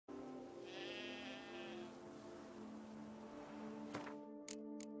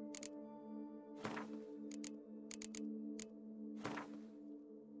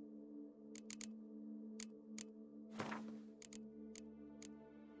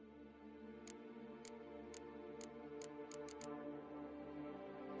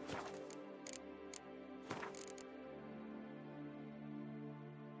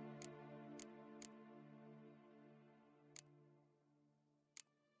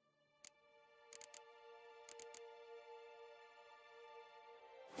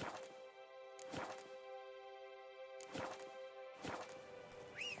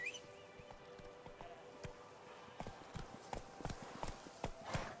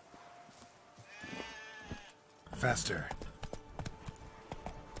Faster.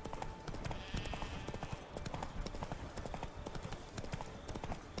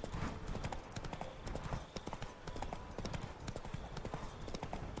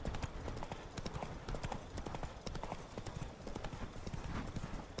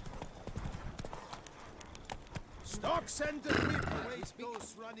 Stock center people await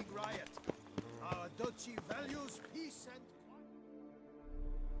those running riot. Our duchy values peace and...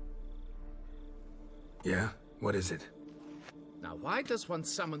 Yeah? What is it? Now, why does one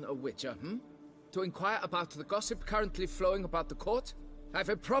summon a witcher, To inquire about the gossip currently flowing about the court? I have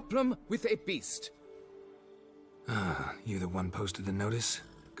a problem with a beast. Ah, you the one posted the notice?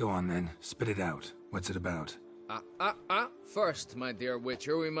 Go on then, spit it out. What's it about? First, my dear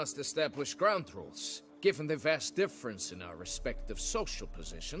witcher, we must establish ground rules. Given the vast difference in our respective social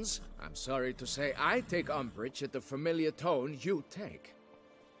positions, I'm sorry to say I take umbrage at the familiar tone you take.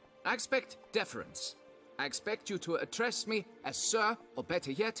 I expect deference. I expect you to address me as Sir, or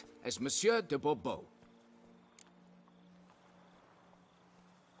better yet, as Monsieur de Bourbeau.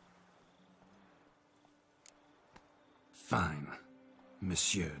 Fine.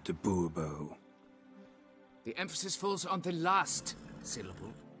 Monsieur de Bourbeau. The emphasis falls on the last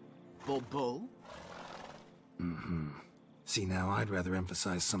syllable. Bourbeau? See, now I'd rather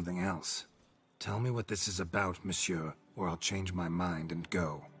emphasize something else. Tell me what this is about, monsieur, or I'll change my mind and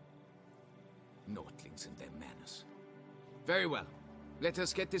go. Naughtlings and their manners. Very well. Let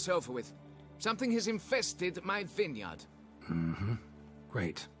us get this over with. Something has infested my vineyard.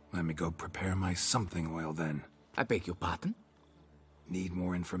 Great. Let me go prepare my something oil then. I beg your pardon? Need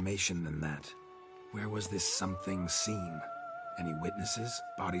more information than that. Where was this something seen? Any witnesses?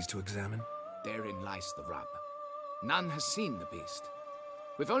 Bodies to examine? Therein lies the rub. None has seen the beast.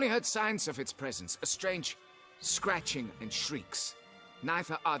 We've only heard signs of its presence, a strange scratching and shrieks.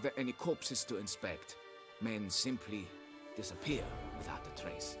 Neither are there any corpses to inspect. Men simply disappear without a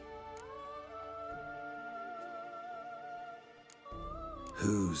trace.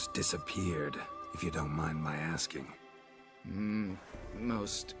 Who's disappeared, if you don't mind my asking?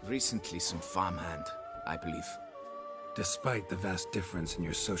 Most recently some farmhand, I believe. Despite the vast difference in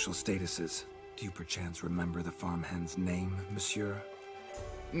your social statuses, do you perchance remember the farmhand's name, monsieur?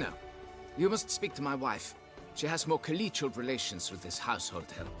 No. You must speak to my wife. She has more collegial relations with this household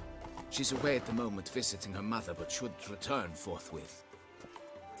help. She's away at the moment visiting her mother, but should return forthwith.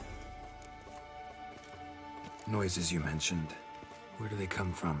 Noises you mentioned. Where do they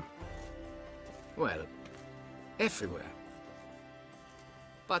come from? Well, everywhere.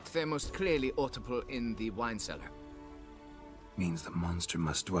 But they're most clearly audible in the wine cellar. Means the monster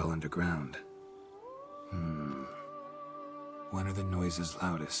must dwell underground. When are the noises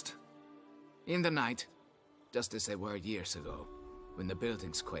loudest? In the night, just as they were years ago, when the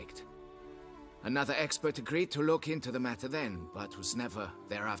buildings quaked. Another expert agreed to look into the matter then, but was never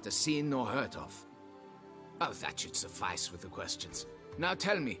thereafter seen nor heard of. Oh, that should suffice with the questions. Now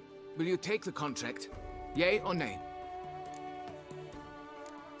tell me, will you take the contract? Yea or nay?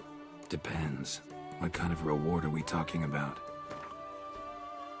 Depends. What kind of reward are we talking about?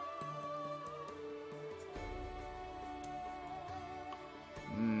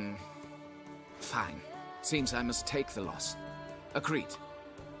 Fine. Seems I must take the loss. Agreed.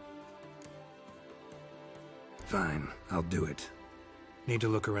 Fine, I'll do it. Need to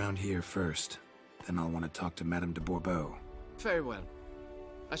look around here first. Then I'll want to talk to Madame de Bourbeau. Very well.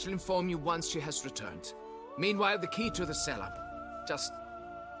 I shall inform you once she has returned. Meanwhile, the key to the cellar. Just...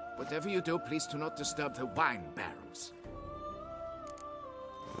 whatever you do, please do not disturb the wine barrels.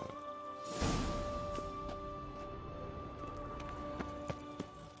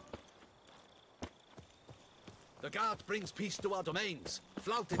 The guard brings peace to our domains.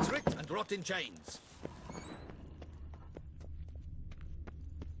 Flout its writ and rot in chains.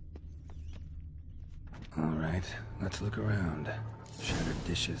 All right, let's look around. Shattered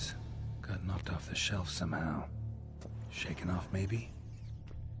dishes. Got knocked off the shelf somehow. Shaken off, maybe?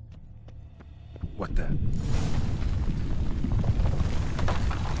 What the?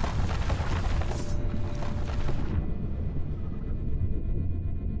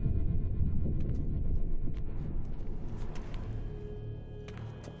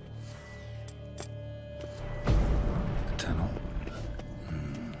 A tunnel?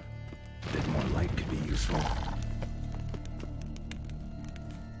 A bit more light could be useful.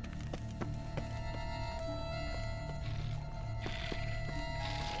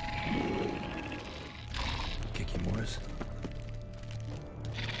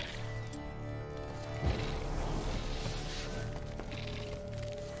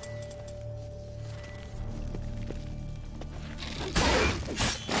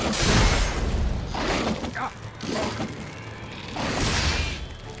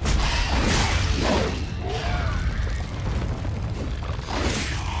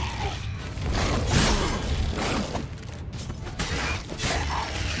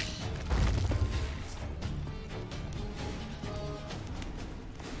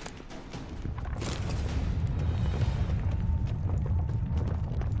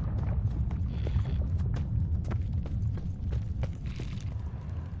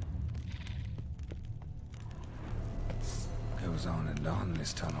 goes on and on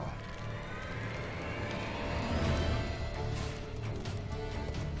this tunnel.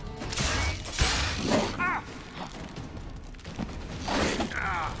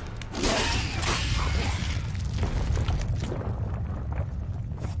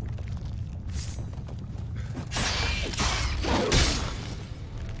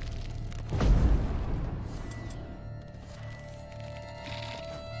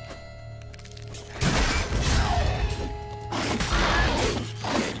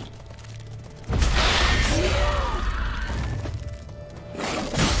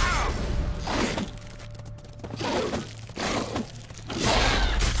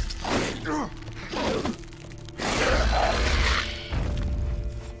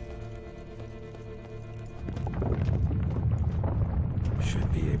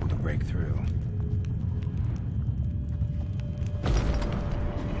 Should be able to break through.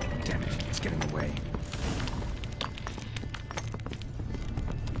 Damn it, it's getting away.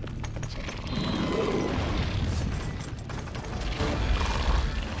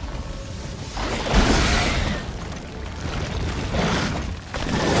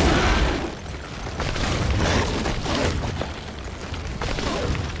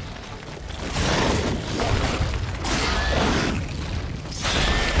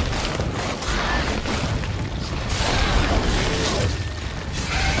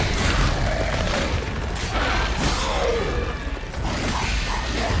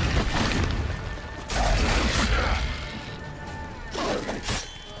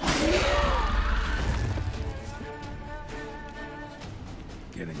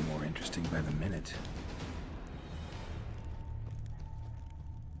 Getting more interesting by the minute.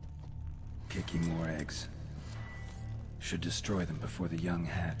 Kicking more eggs. Should destroy them before the young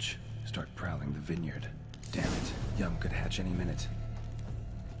hatch. Start prowling the vineyard. Damn it, young could hatch any minute.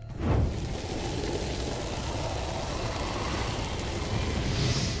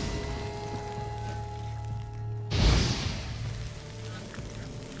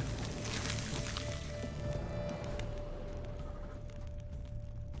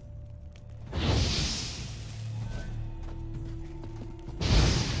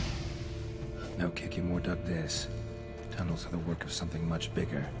 No kicking more dug this. Tunnels are the work of something much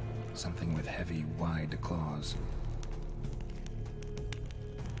bigger. Something with heavy, wide claws.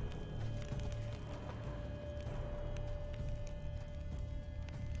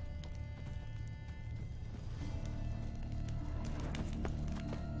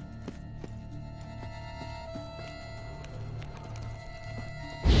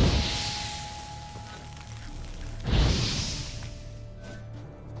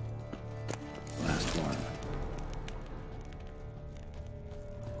 Last one.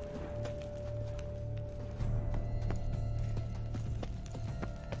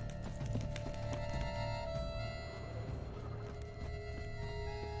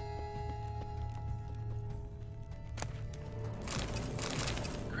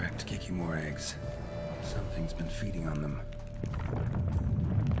 Cracked kicking more eggs. Something's been feeding on them.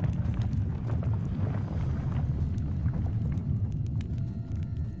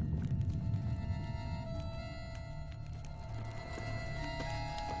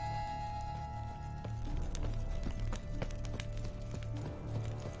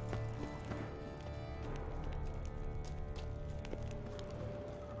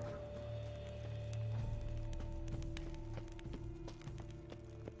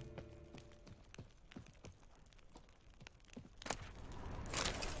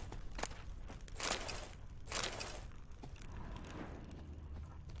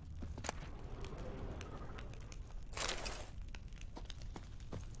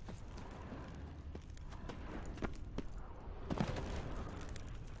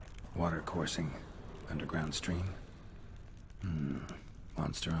 Water coursing. Underground stream.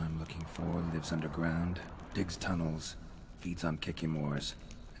 Monster I'm looking for lives underground, digs tunnels, feeds on Kikimores,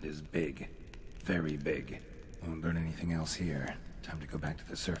 and is big. Very big. Won't learn anything else here. Time to go back to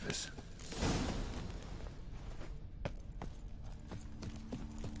the surface.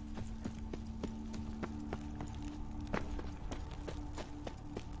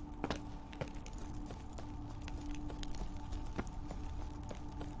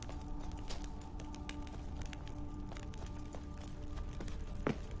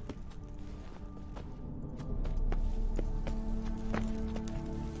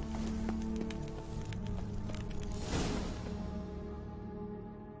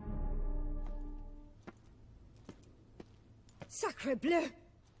 Sacre bleu!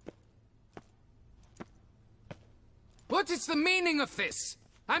 What is the meaning of this?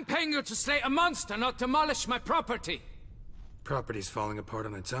 I'm paying you to slay a monster, not demolish my property. Property's falling apart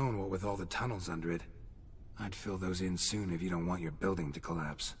on its own, what with all the tunnels under it. I'd fill those in soon if you don't want your building to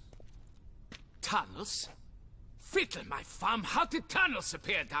collapse. Tunnels? Fiddle my thumb, how did tunnels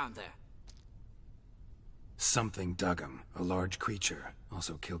appear down there? Something dug 'em. A large creature.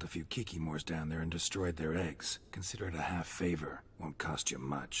 Also killed a few kikimores down there and destroyed their eggs. Consider it a half favor. Won't cost you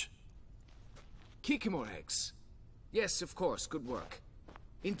much. Kikimore eggs. Yes, of course, good work.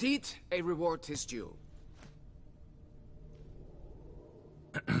 Indeed, a reward is due.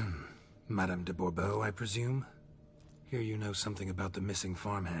 Madame de Bourbeau, I presume? Hear you know something about the missing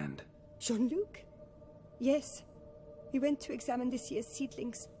farmhand. Jean-Luc? Yes. We went to examine this year's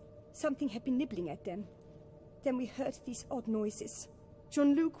seedlings. Something had been nibbling at them. Then we heard these odd noises.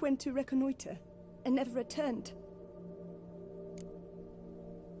 Jean-Luc went to reconnoiter and never returned.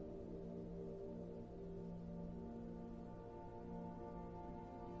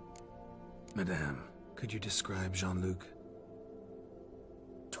 Madame, could you describe Jean-Luc?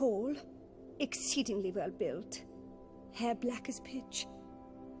 Tall, exceedingly well built. Hair black as pitch.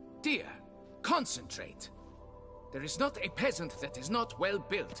 Dear, concentrate. There is not a peasant that is not well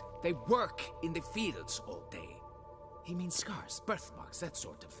built. They work in the fields all day. He means scars, birthmarks, that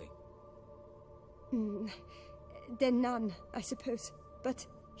sort of thing. Then none, I suppose. But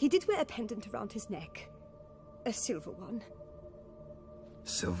he did wear a pendant around his neck. A silver one.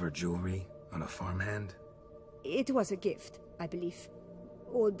 Silver jewelry on a farmhand? It was a gift, I believe.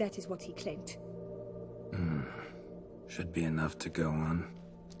 Or that is what he claimed. Should be enough to go on.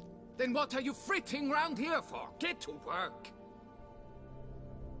 Then what are you fritting round here for? Get to work!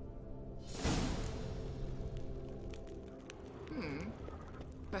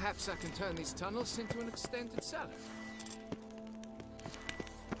 Perhaps I can turn these tunnels into an extended cellar.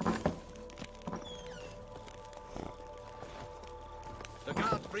 The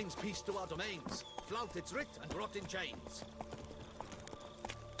guard brings peace to our domains. Flout its writ and rot in chains.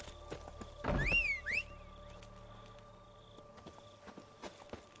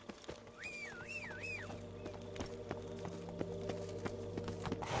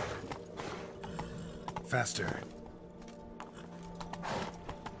 Faster.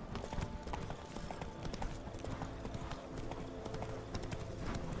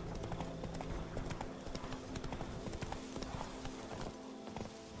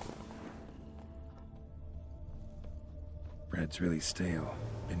 Bread's really stale.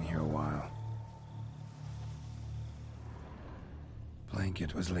 Been here a while.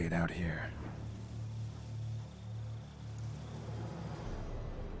 Blanket was laid out here.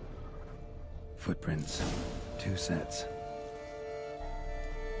 Footprints. 2 sets.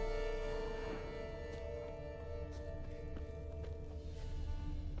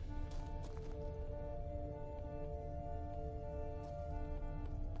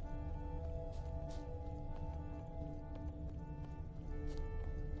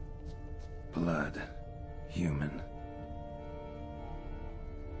 Blood. Human.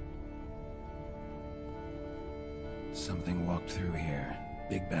 Something walked through here.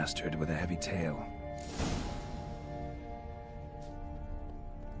 Big bastard with a heavy tail.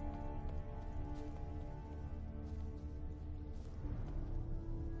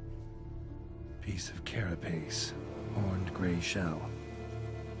 Piece of carapace. Horned gray shell.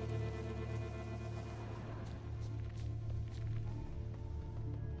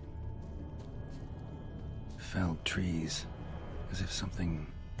 Felled trees. As if something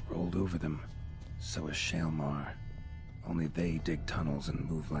rolled over them. So is Shalmar. Only they dig tunnels and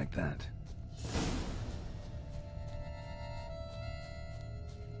move like that.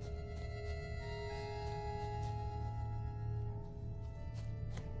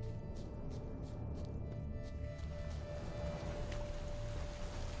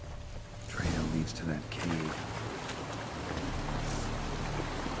 Trail leads to that cave.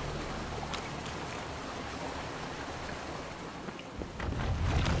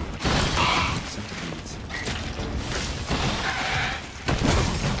 Centipedes.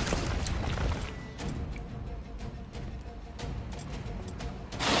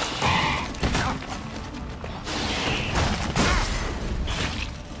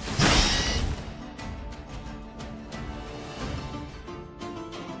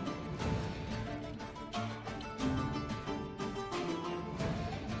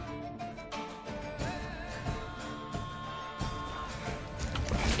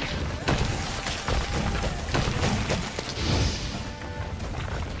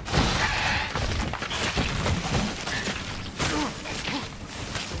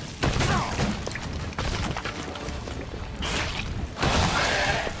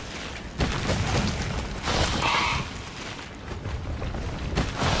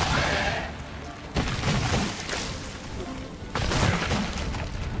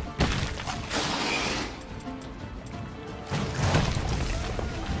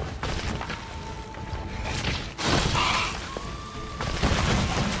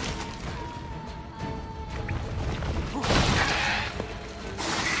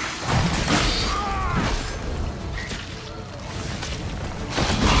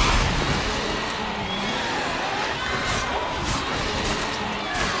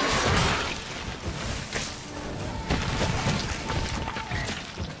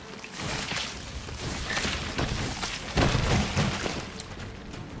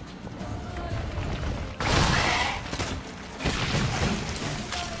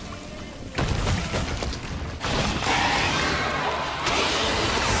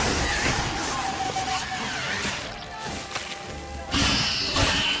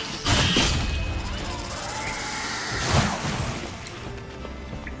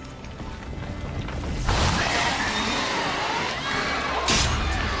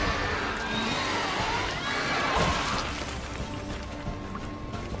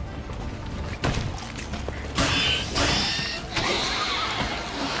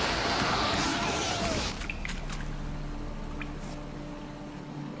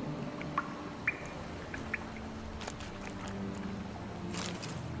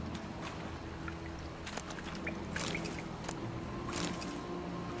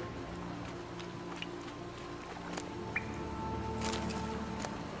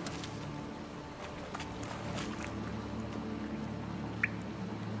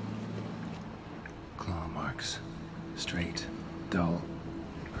 rocks. Straight, dull,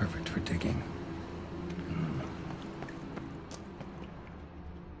 perfect for digging.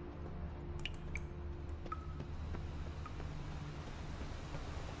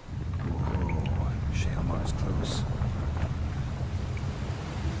 Whoa, shale Mars close.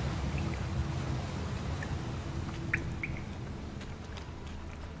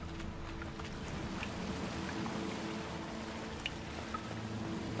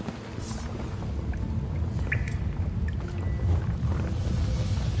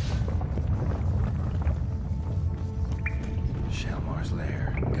 Shalmar's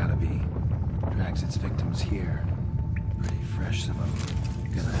lair, gotta be. Drags its victims here. Pretty fresh, some of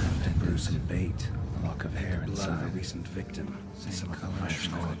them. Gonna have to brew some bait. A lock of hair inside a recent victim. Some of the fresh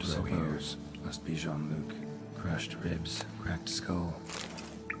corpse here. Must be Jean-Luc. Crushed ribs, cracked skull.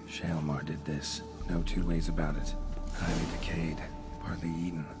 Shalmar did this. No two ways about it. Highly decayed, partly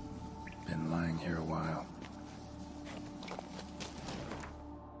eaten. Been lying here a while.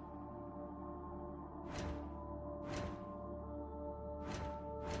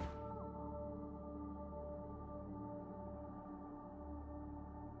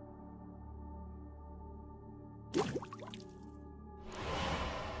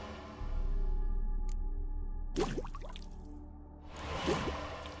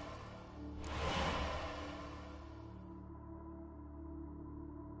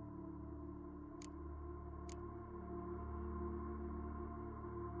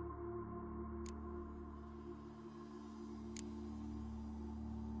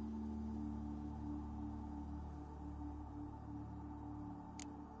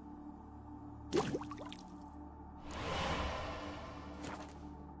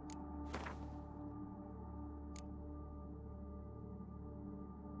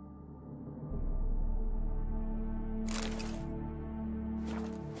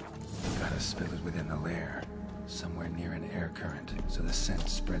 Gotta spill it within the lair, somewhere near an air current, so the scent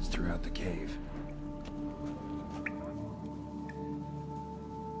spreads throughout the cave.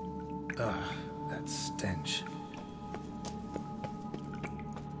 Ugh, that stench.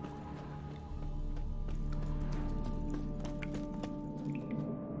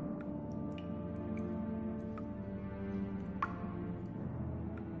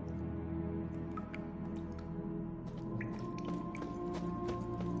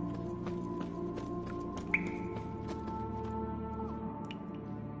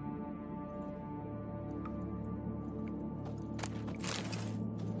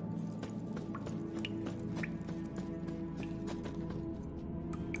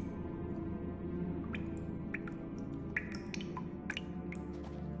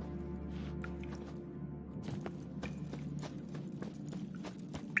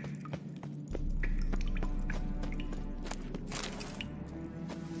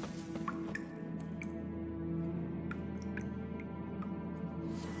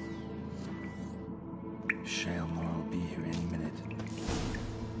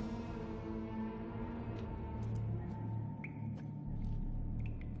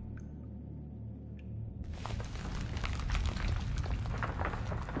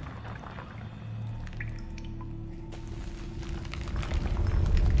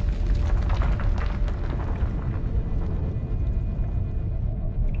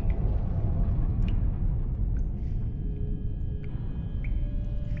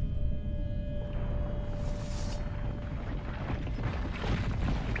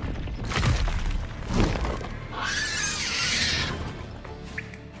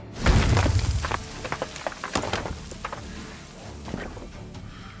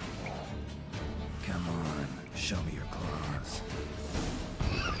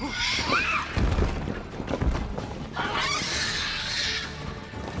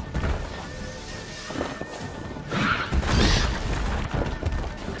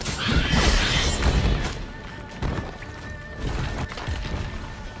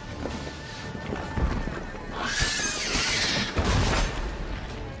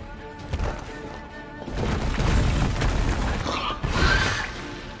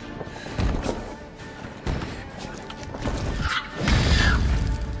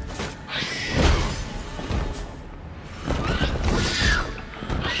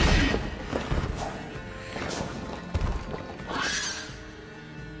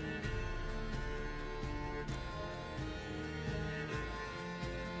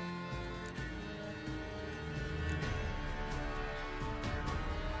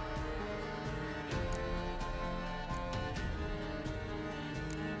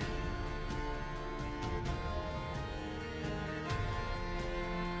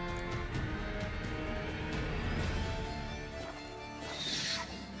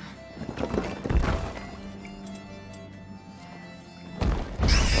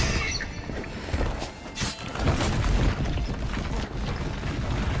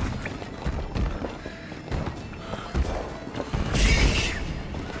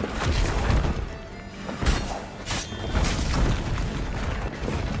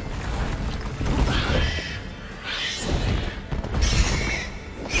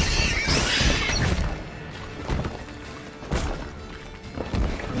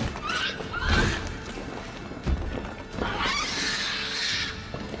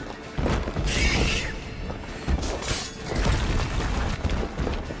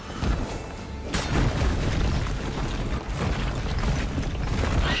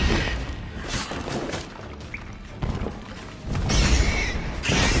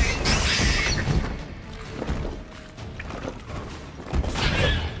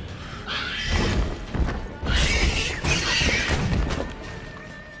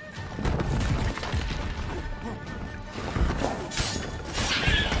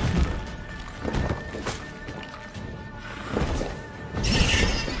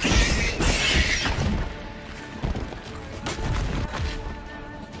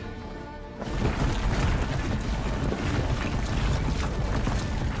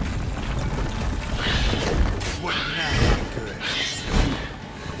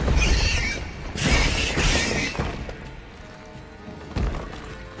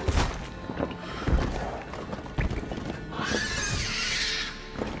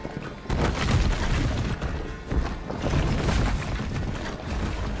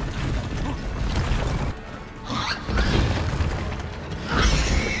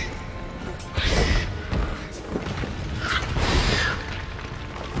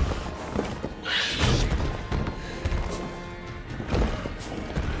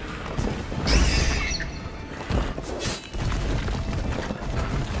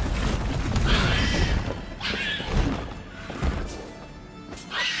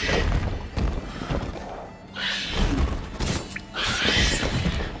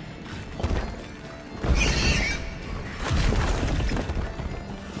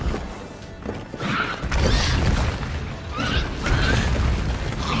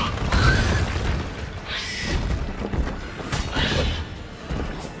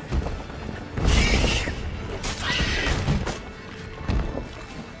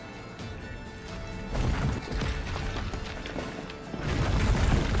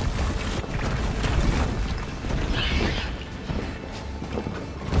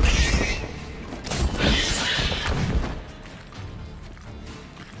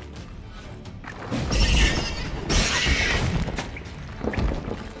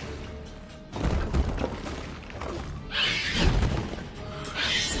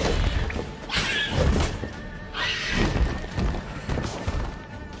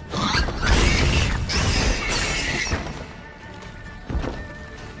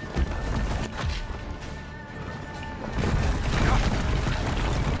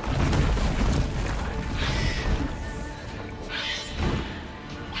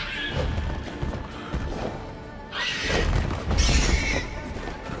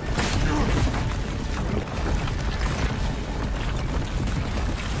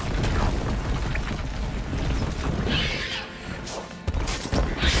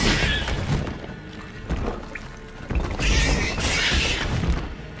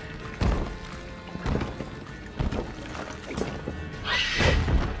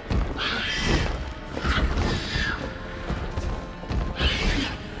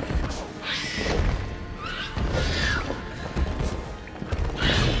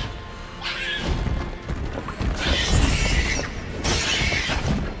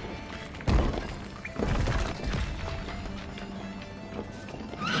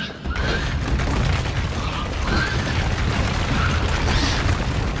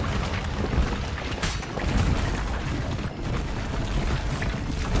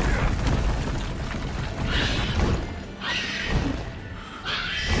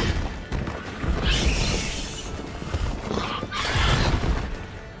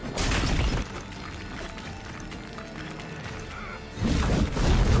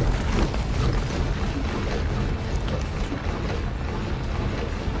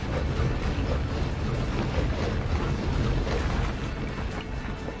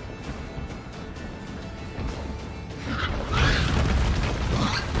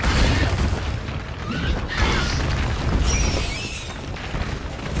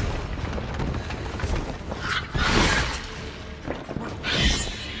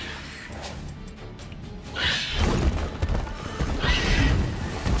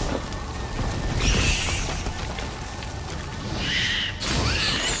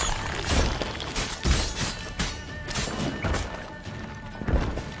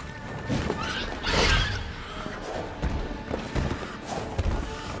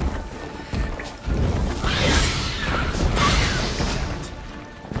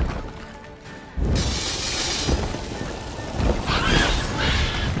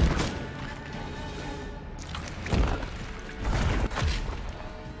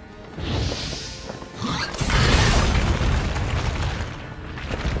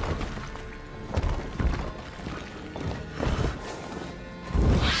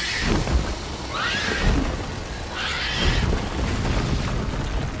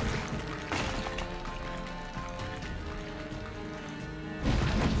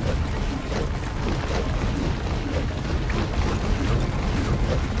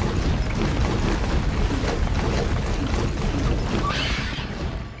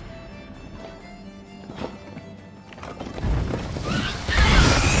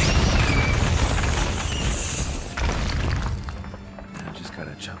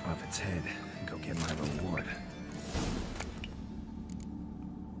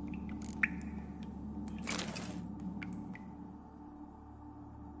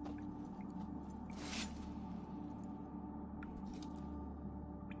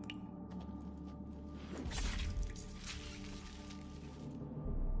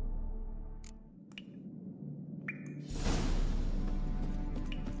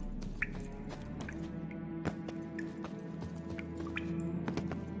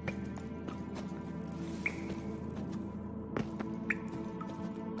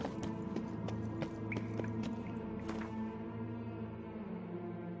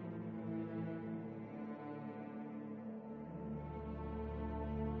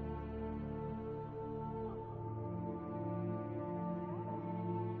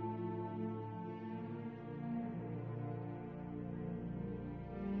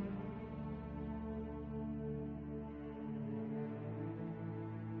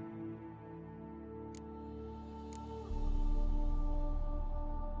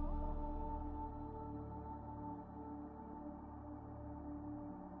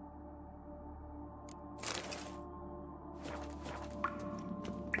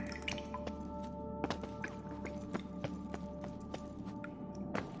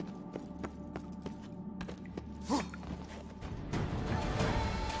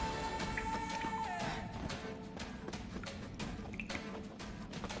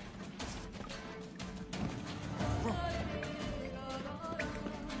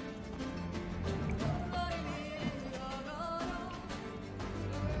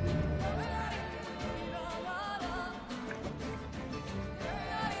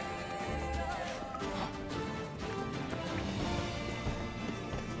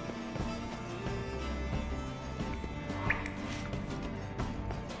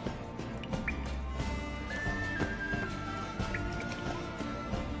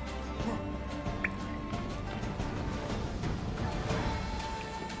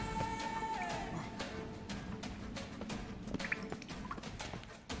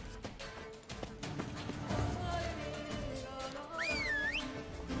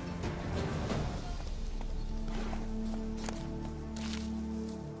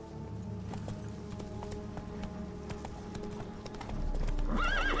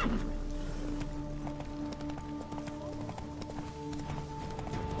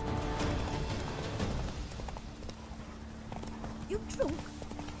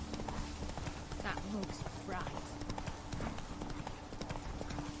 Looks bright.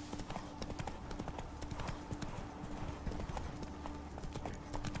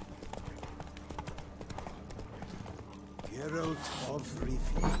 Geralt of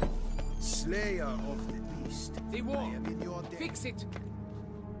Rivia, Slayer of the Beast. The I wall. am in your debt. Fix it!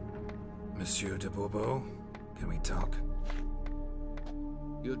 Monsieur de Bourbeau, can we talk?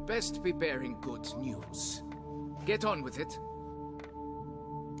 You'd best be bearing good news. Get on with it.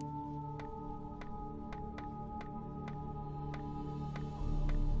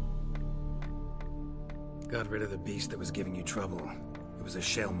 Got rid of the beast that was giving you trouble. It was a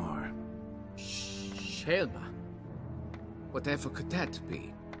Shelmar. Shelma? Whatever could that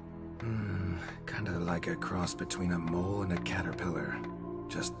be? Kinda like a cross between a mole and a caterpillar.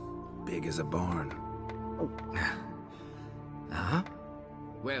 Just big as a barn. Huh?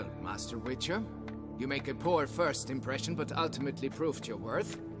 Well, Master Witcher, you make a poor first impression, but ultimately proved your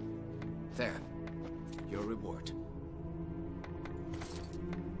worth. There. Your reward.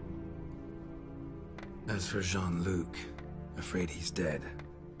 As for Jean-Luc, afraid he's dead.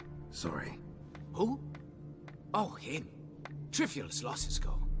 Sorry. Who? Oh, him. Trivial as losses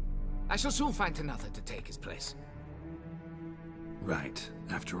go. I shall soon find another to take his place. Right.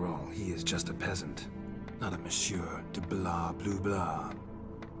 After all, he is just a peasant. Not a monsieur de blah blue blah.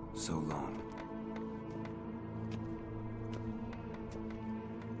 So long.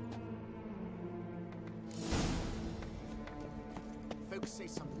 Folks say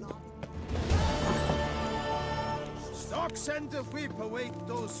some lot. Stocks and the whip await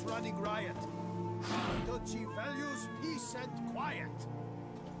those running riot. Our duchy values peace and quiet.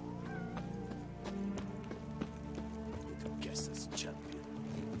 Guess this champion.